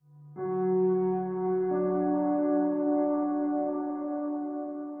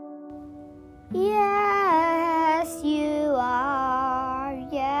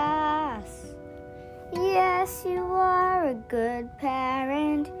good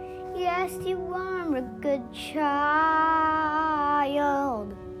parent. Yes, you are a good child.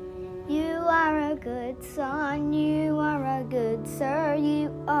 You are a good son. You are a good sir.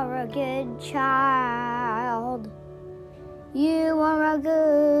 You are a good child. You are a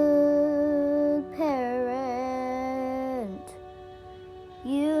good parent.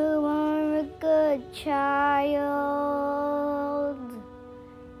 You are a good child.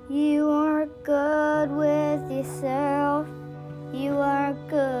 You are good with yourself. You are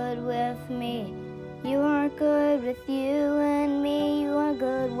good with me. You are good with you and me. You are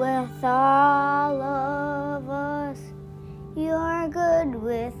good with all of us. You are good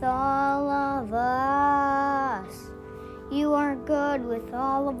with all of us. You are good with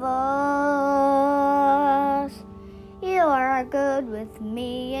all of us. You are good with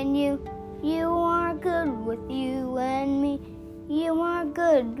me and you. You are good with you and me. You are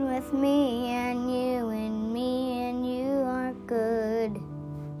good with me and you and me and you are good.